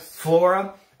family. Yes.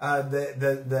 Flora,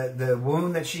 the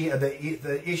wound that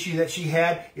the issue that she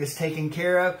had is taken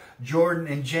care of. Jordan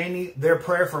and Janie, their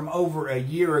prayer from over a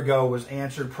year ago was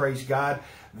answered. Praise God.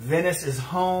 Venice is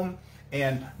home,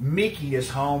 and Mickey is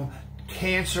home,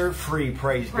 cancer free.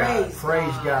 Praise God.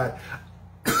 Praise God.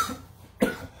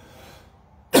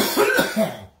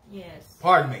 Yes.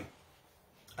 Pardon me.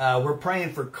 We're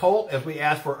praying for Colt, as we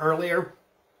asked for earlier.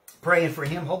 Praying for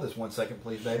him. Hold this 1 second,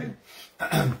 please, baby.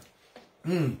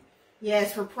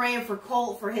 Yes, we're praying for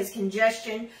Colt for his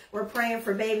congestion. We're praying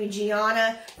for baby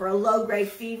Gianna for a low-grade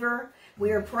fever.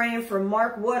 We are praying for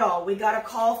Mark Woodall. We got a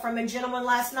call from a gentleman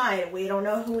last night. We don't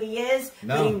know who he is,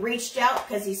 but he reached out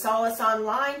because he saw us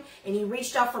online, and he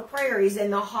reached out for prayer. He's in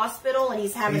the hospital, and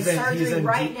he's having surgery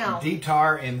right now.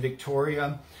 DTAR in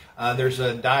Victoria. There's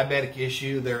a diabetic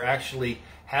issue. They're actually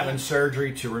having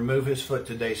surgery to remove his foot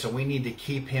today, so we need to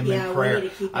keep him in prayer.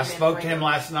 I spoke to him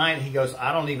last night, and he goes,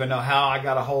 I don't even know how I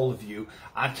got a hold of you.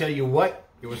 I tell you what,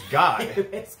 it was God.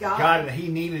 It's God. God, he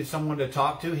needed someone to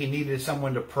talk to. He needed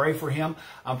someone to pray for him.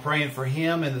 I'm praying for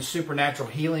him and the supernatural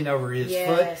healing over his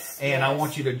foot. And I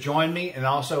want you to join me, and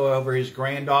also over his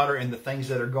granddaughter and the things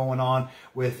that are going on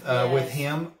with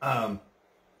him.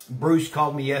 Bruce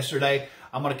called me yesterday.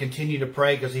 I'm going to continue to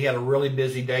pray because he had a really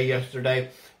busy day yesterday.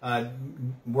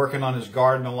 Working on his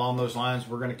garden along those lines.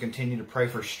 We're going to continue to pray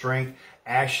for strength.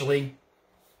 Ashley,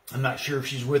 I'm not sure if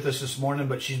she's with us this morning,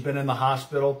 but she's been in the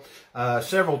hospital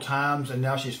several times, and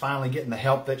now she's finally getting the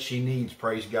help that she needs.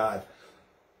 Praise God.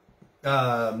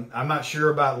 I'm not sure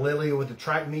about Lily with the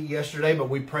track meet yesterday, but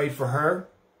we prayed for her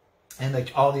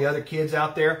and all the other kids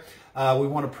out there. We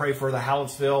want to pray for the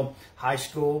Hallettsville High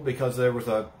School because there was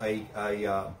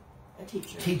a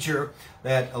teacher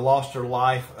that lost her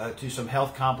life to some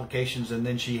health complications, and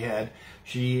then she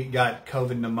got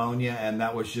COVID pneumonia, and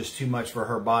that was just too much for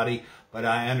her body. But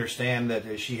I understand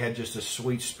that she had just a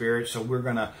sweet spirit, so we're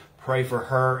going to pray for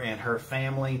her and her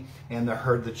family and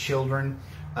the children.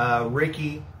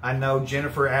 Ricky, I know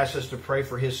Jennifer asked us to pray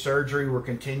for his surgery. We're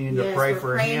continuing to pray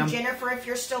for him. Jennifer, if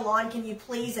you're still on, can you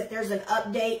please, if there's an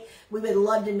update, we would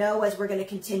love to know as we're going to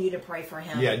continue to pray for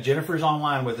him. Yeah, Jennifer's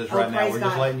online with us right now. We're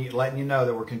just letting you know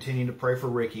that we're continuing to pray for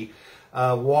Ricky.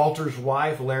 Walter's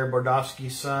wife, Larry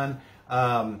Bordofsky's son.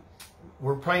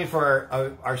 We're praying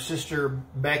for our sister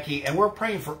Becky, and we're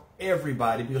praying for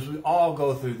everybody because we all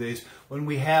go through this. When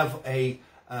we have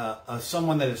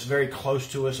someone that is very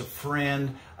close to us, a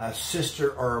friend, a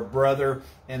sister, or a brother,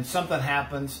 and something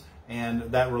happens and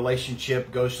that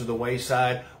relationship goes to the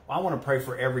wayside, I want to pray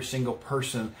for every single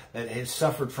person that has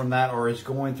suffered from that or is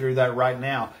going through that right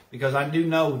now, because I do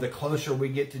know the closer we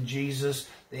get to Jesus,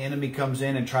 the enemy comes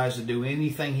in and tries to do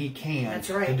anything he can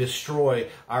to destroy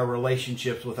our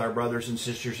relationships with our brothers and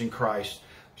sisters in Christ.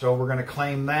 So we're going to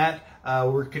claim that.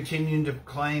 We're continuing to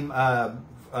claim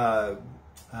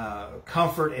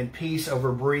comfort and peace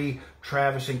over Bree,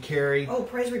 Travis, and Carrie. Oh,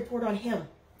 praise report on him.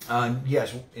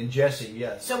 Yes, and Jesse,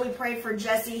 yes. So we prayed for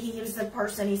Jesse. He was the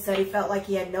person, he said he felt like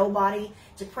he had nobody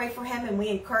to pray for him, and we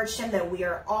encouraged him that we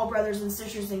are all brothers and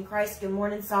sisters in Christ. Good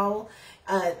morning, Saul.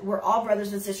 We're all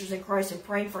brothers and sisters in Christ, and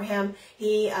praying for him.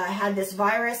 He had this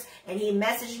virus, and he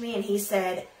messaged me, and he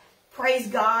said, praise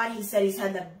God. He said he's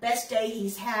had the best day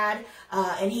he's had,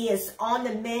 and he is on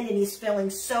the mend, and he's feeling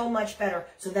so much better.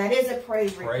 So that is a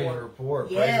praise report. Praise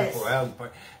report. Yes. Praise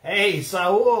report. Hey,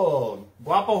 Saul,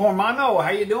 guapo hermano,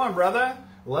 how you doing, brother?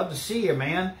 Love to see you,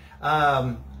 man.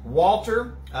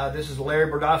 Walter, this is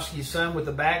Larry Bordofsky's son with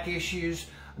the back issues.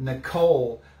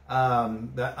 Nicole,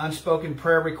 the unspoken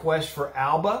prayer request for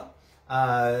Alba.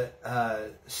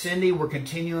 Cindy, we're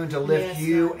continuing to lift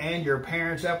you and your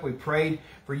parents up. We prayed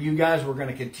for you guys. We're going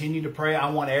to continue to pray. I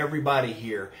want everybody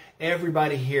here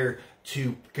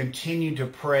to continue to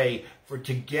pray for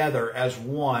together as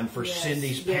one for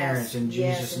Cindy's parents in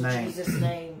Jesus' name. In Jesus'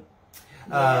 name.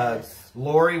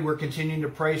 Lori, we're continuing to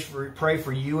pray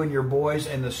for you and your boys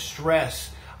and the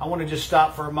stress. I want to just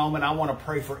stop for a moment. I want to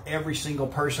pray for every single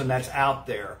person that's out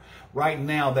there right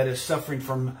now that is suffering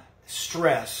from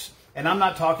stress. And I am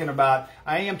talking about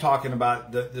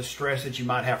the stress that you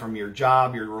might have from your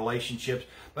job, your relationships,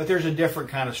 but there's a different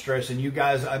kind of stress. And you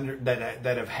guys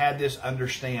that have had this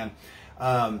understand,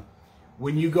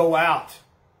 when you go out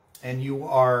and you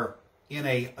are in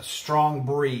a strong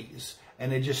breeze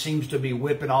and it just seems to be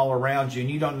whipping all around you and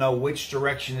you don't know which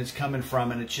direction it's coming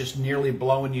from and it's just nearly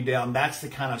blowing you down. That's the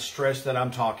kind of stress that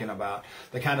I'm talking about.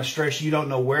 The kind of stress you don't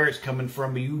know where it's coming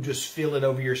from, but you just feel it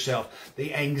over yourself.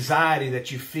 The anxiety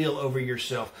that you feel over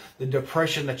yourself. The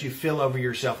depression that you feel over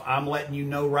yourself. I'm letting you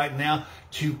know right now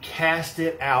to cast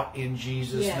it out in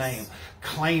Jesus' name.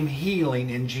 Claim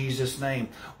healing in Jesus' name.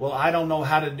 Well, I don't know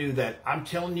how to do that. I'm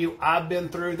telling you, I've been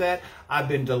through that. I've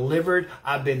been delivered.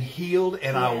 I've been healed,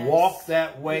 and I walk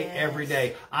that way every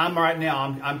day. I'm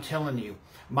telling you,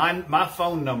 my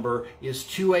phone number is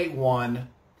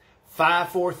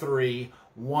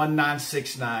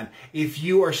 281-543-1969. If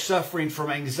you are suffering from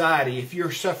anxiety, if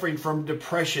you're suffering from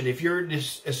depression, if you're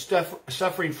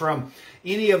suffering from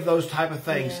any of those type of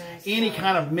things, any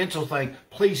kind of mental thing,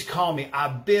 please call me.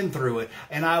 I've been through it,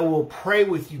 and I will pray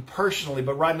with you personally.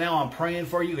 But right now, I'm praying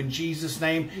for you in Jesus'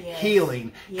 name,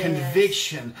 healing,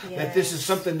 conviction, that this is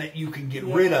something that you can get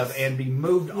rid of and be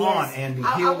moved on and be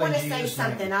healed in Jesus' name. I want to say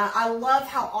something. I love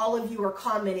how all of you are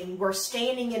commenting. We're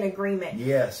standing in agreement.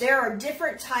 Yes. There are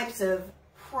different types of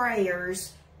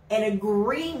prayers, and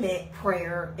agreement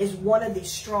prayer is one of the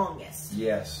strongest.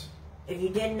 Yes. If you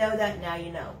didn't know that, now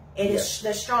you know. It is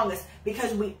the strongest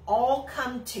because we all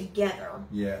come together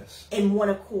in one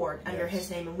accord under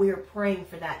His name, and we are praying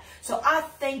for that. So I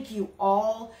thank you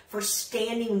all for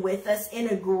standing with us in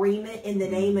agreement in the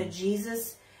name of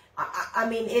Jesus. I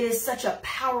mean, it is such a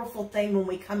powerful thing when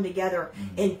we come together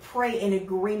and pray in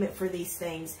agreement for these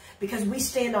things, because we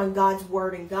stand on God's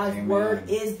word, and God's word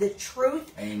is the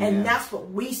truth. And that's what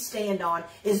we stand on,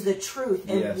 is the truth,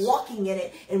 and walking in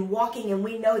it and walking. And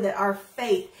we know that our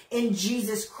faith in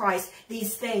Jesus Christ,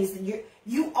 these things,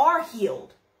 you are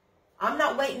healed. I'm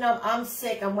not waiting on, I'm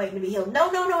sick, I'm waiting to be healed.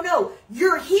 No, no, no, no.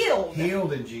 You're healed.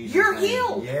 Healed in Jesus' name. You're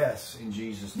healed. Yes, in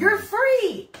Jesus' name. You're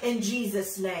free in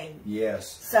Jesus' name.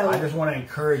 Yes. So I just want to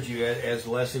encourage you, as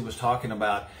Leslie was talking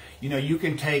about, you know, you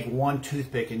can take one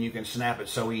toothpick and you can snap it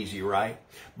so easy, right?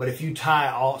 But if you tie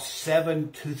all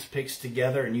 7 toothpicks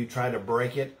together and you try to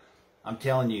break it, I'm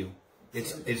telling you,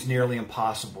 it's nearly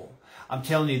impossible. I'm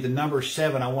telling you, the number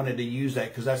 7, I wanted to use that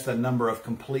because that's the number of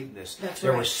completeness.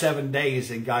 There were 7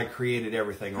 days and God created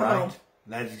everything, right?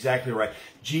 That's exactly right.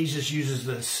 Jesus uses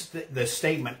the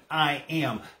statement, I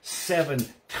am, 7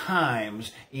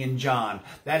 times in John.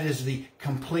 That is the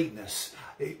completeness.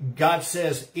 God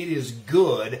says it is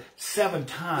good 7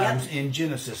 times in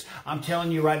Genesis. I'm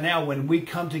telling you right now, when we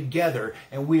come together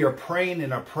and we are praying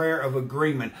in a prayer of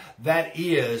agreement, that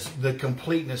is the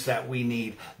completeness that we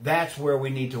need. That's where we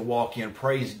need to walk in.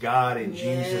 Praise God in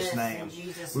Jesus' name.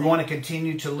 We want to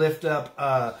continue to lift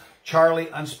up Charlie,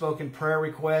 unspoken prayer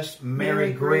request.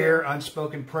 Mary Greer,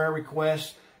 unspoken prayer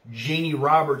request. Jeannie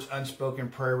Roberts, unspoken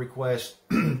prayer request.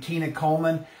 Tina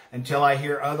Coleman, until I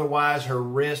hear otherwise, her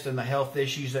wrist and the health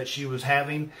issues that she was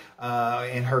having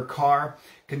in her car.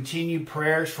 Continued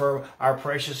prayers for our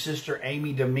precious sister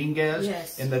Amy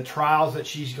Dominguez in the trials that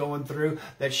she's going through,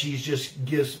 that she's just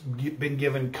been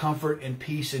given comfort and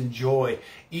peace and joy.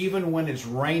 Even when it's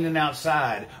raining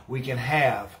outside, we can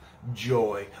have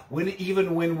joy.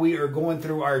 Even when we are going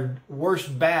through our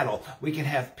worst battle, we can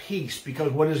have peace,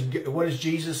 because what does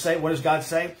Jesus say? What does God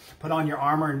say? Put on your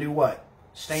armor and do what?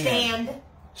 Stand.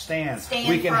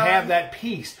 We can have that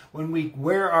peace when we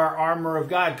wear our armor of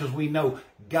God, because we know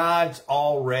God's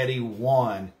already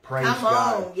won. Praise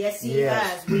God. Yes, He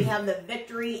has. We have the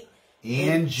victory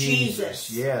in Jesus.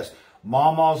 Yes.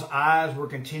 Mama's eyes, we're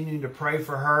continuing to pray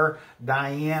for her.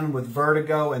 Diane with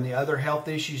vertigo and the other health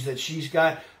issues that she's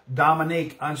got.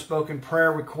 Dominique, unspoken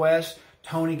prayer request.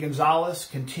 Tony Gonzalez,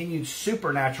 continued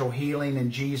supernatural healing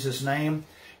in Jesus' name.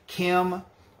 Kim,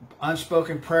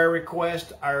 unspoken prayer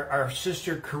request. Our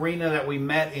sister Karina that we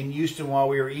met in Houston while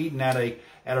we were eating at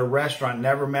a restaurant.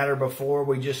 Never met her before.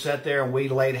 We just sat there and we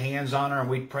laid hands on her and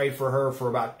we prayed for her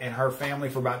and her family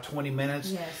for about 20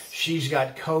 minutes. Yes. She's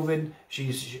got COVID.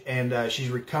 She's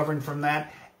recovering from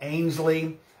that.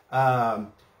 Ainsley,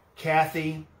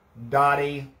 Kathy,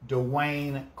 Dottie,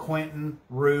 Dwayne, Quentin,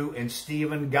 Rue, and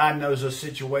Stephen. God knows those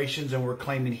situations, and we're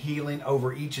claiming healing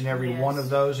over each and every one of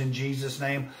those in Jesus'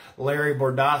 name. Larry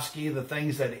Bordowski, the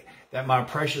things that my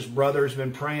precious brother has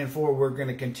been praying for, we're going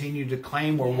to continue to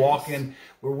claim. We're walking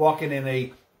in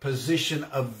a position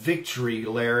of victory,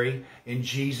 Larry, in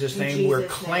Jesus' name. We're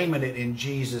claiming it in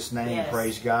Jesus' name.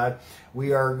 Praise God.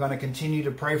 We are going to continue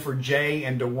to pray for Jay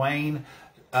and Dwayne.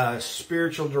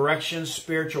 Spiritual direction,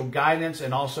 spiritual guidance,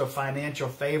 and also financial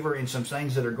favor in some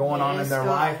things that are going on in their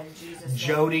life.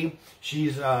 Jody,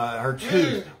 she's her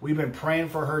tooth. We've been praying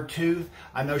for her tooth.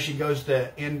 I know she goes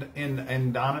to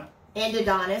endodontist.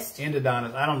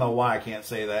 I don't know why I can't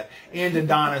say that.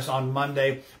 Endodontist on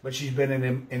Monday, but she's been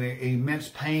in immense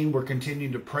pain. We're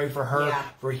continuing to pray for her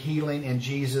for healing in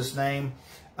Jesus' name.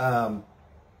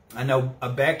 I know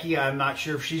Becky, I'm not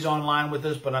sure if she's online with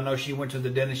us, but I know she went to the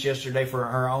dentist yesterday for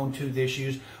her own tooth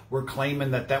issues. We're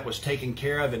claiming that was taken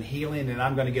care of and healing, and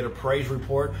I'm going to get a praise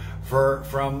report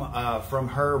from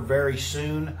her very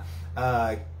soon.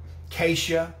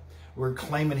 Keisha, we're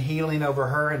claiming healing over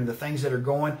her and the things that are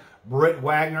going. Britt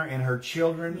Wagner and her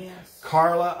children. Yes.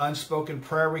 Carla, unspoken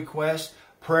prayer request.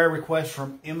 Prayer request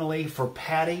from Emily for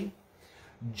Patty.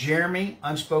 Jeremy,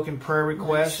 unspoken prayer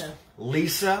request.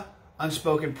 Lisa,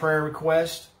 unspoken prayer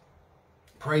request.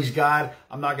 Praise God.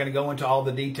 I'm not going to go into all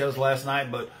the details last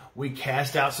night, but we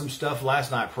cast out some stuff last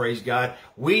night. Praise God.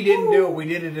 We didn't do it. We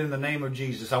did it in the name of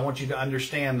Jesus. I want you to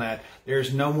understand that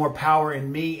there's no more power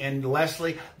in me and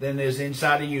Leslie than is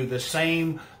inside of you. The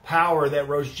same power that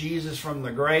rose Jesus from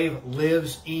the grave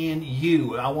lives in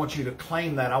you. And I want you to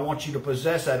claim that. I want you to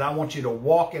possess that. I want you to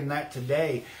walk in that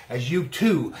today, as you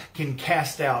too can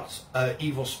cast out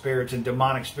evil spirits and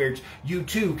demonic spirits. You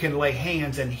too can lay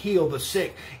hands and heal the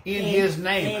sick in His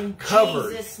name.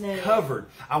 Covered.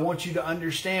 I want you to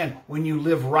understand, when you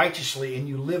live righteously and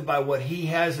you live by what He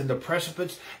has in the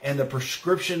precipice and the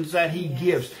prescriptions that He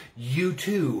gives, you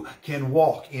too can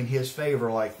walk in His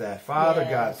favor like that. Father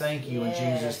God, thank you in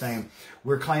Jesus' name.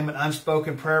 We're claiming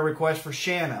unspoken prayer requests for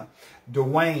Shanna.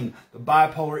 Dwayne, the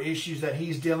bipolar issues that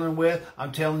he's dealing with,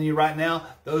 I'm telling you right now,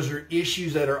 those are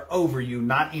issues that are over you,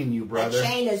 not in you, brother. That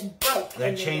chain is broken.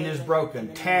 That chain is broken.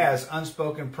 Taz,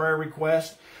 unspoken prayer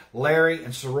request. Larry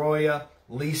and Soroya,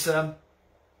 Lisa,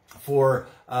 for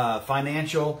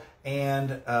financial,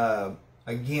 and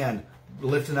again,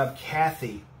 lifting up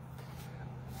Kathy.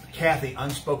 Kathy,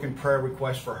 unspoken prayer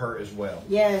request for her as well.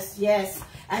 Yes.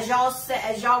 As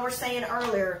y'all were saying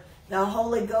earlier, the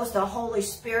Holy Ghost, the Holy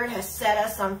Spirit has set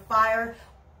us on fire.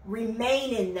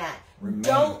 Remain in that.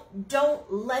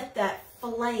 Don't let that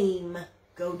flame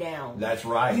go down. That's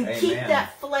right. You Amen. keep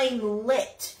that flame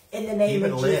lit in the name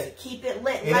of Jesus. Keep it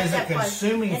lit. It is a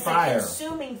consuming fire. It's a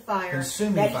consuming fire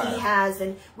that He has.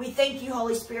 And we thank you,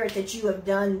 Holy Spirit, that you have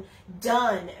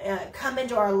come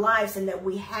into our lives, and that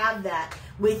we have that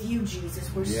with you,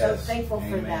 Jesus. We're so thankful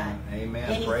for that. Amen.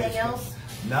 Anything else?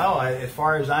 No, as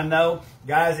far as I know,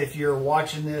 guys, if you're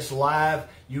watching this live,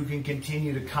 you can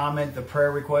continue to comment the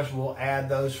prayer requests. We'll add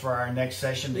those for our next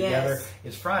session together. Yes.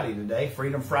 It's Friday today,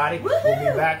 Freedom Friday. Woohoo!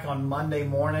 We'll be back on Monday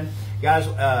morning. Guys,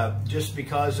 just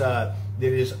because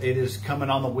it is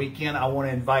coming on the weekend, I want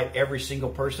to invite every single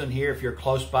person here. If you're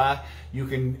close by, you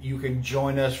can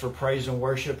join us for praise and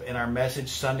worship in our message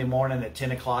Sunday morning at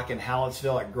 10 o'clock in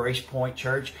Hallettsville at Grace Point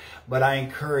Church. But I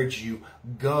encourage you,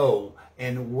 go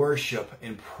and worship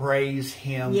and praise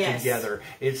Him together.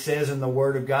 It says in the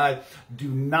Word of God, do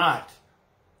not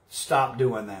stop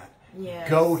doing that. Yes.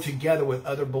 Go together with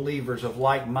other believers of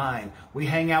like mind. We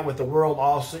hang out with the world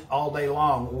all day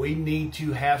long. We need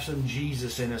to have some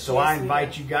Jesus in us. So I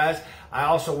invite you guys. I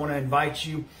also want to invite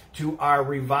you to our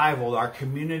revival, our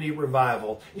community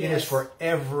revival. It is for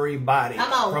everybody.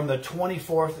 From the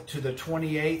 24th to the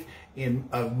 28th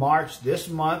of March this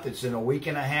month. It's in a week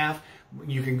and a half.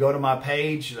 You can go to my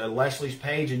page, Leslie's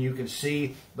page, and you can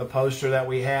see the poster that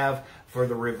we have for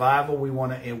the revival. We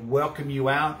want to welcome you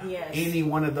out. Any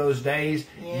one of those days.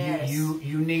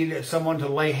 You need someone to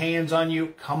lay hands on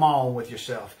you. Come on with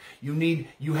yourself.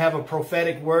 You have a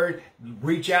prophetic word.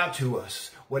 Reach out to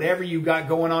us. Whatever you got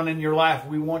going on in your life,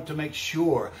 we want to make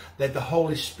sure that the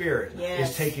Holy Spirit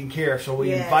is taken care of. So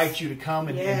we invite you to come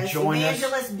and join us.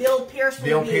 Evangelist Bill Pierce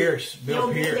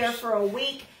will be there for a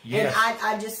week. Yes. And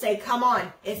I just say, come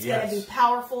on. It's going to be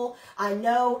powerful. I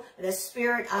know the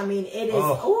Spirit, I mean, it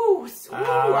is,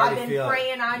 I've been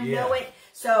praying. I know it.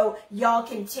 So y'all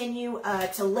continue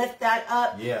to lift that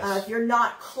up. If you're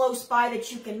not close by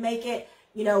that you can make it,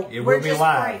 you know, we're just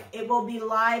praying. It will be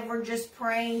live. We're just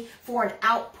praying for an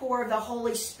outpour of the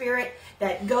Holy Spirit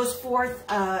that goes forth.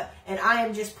 And I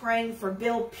am just praying for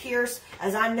Bill Pierce,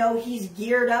 as I know he's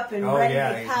geared up and ready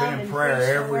to come. He's been in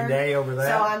prayer every day over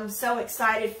that. So I'm so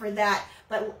excited for that.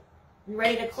 But you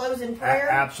ready to close in prayer?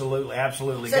 Absolutely,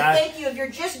 absolutely. So guys, thank you. If you're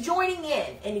just joining in,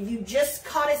 and if you just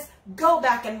caught us, go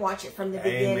back and watch it from the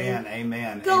beginning.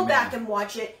 Amen. Go back and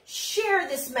watch it. Share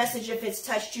this message if it's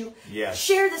touched you. Yes.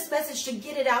 Share this message to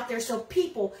get it out there so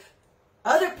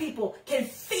other people can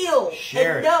feel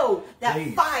and know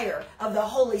that fire of the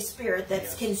Holy Spirit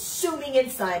that's consuming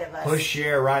inside of us. Push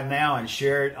share right now and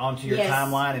share it onto your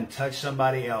timeline and touch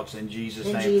somebody else in Jesus'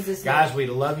 name. Guys, we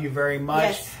love you very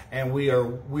much, and we are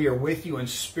with you in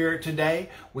spirit today.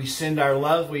 We send our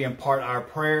love. We impart our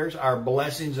prayers, our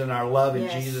blessings, and our love in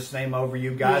Jesus' name over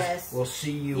you guys. We'll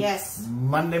see you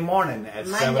Monday morning at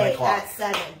 7 o'clock. At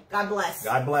 7. God bless.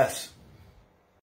 God bless.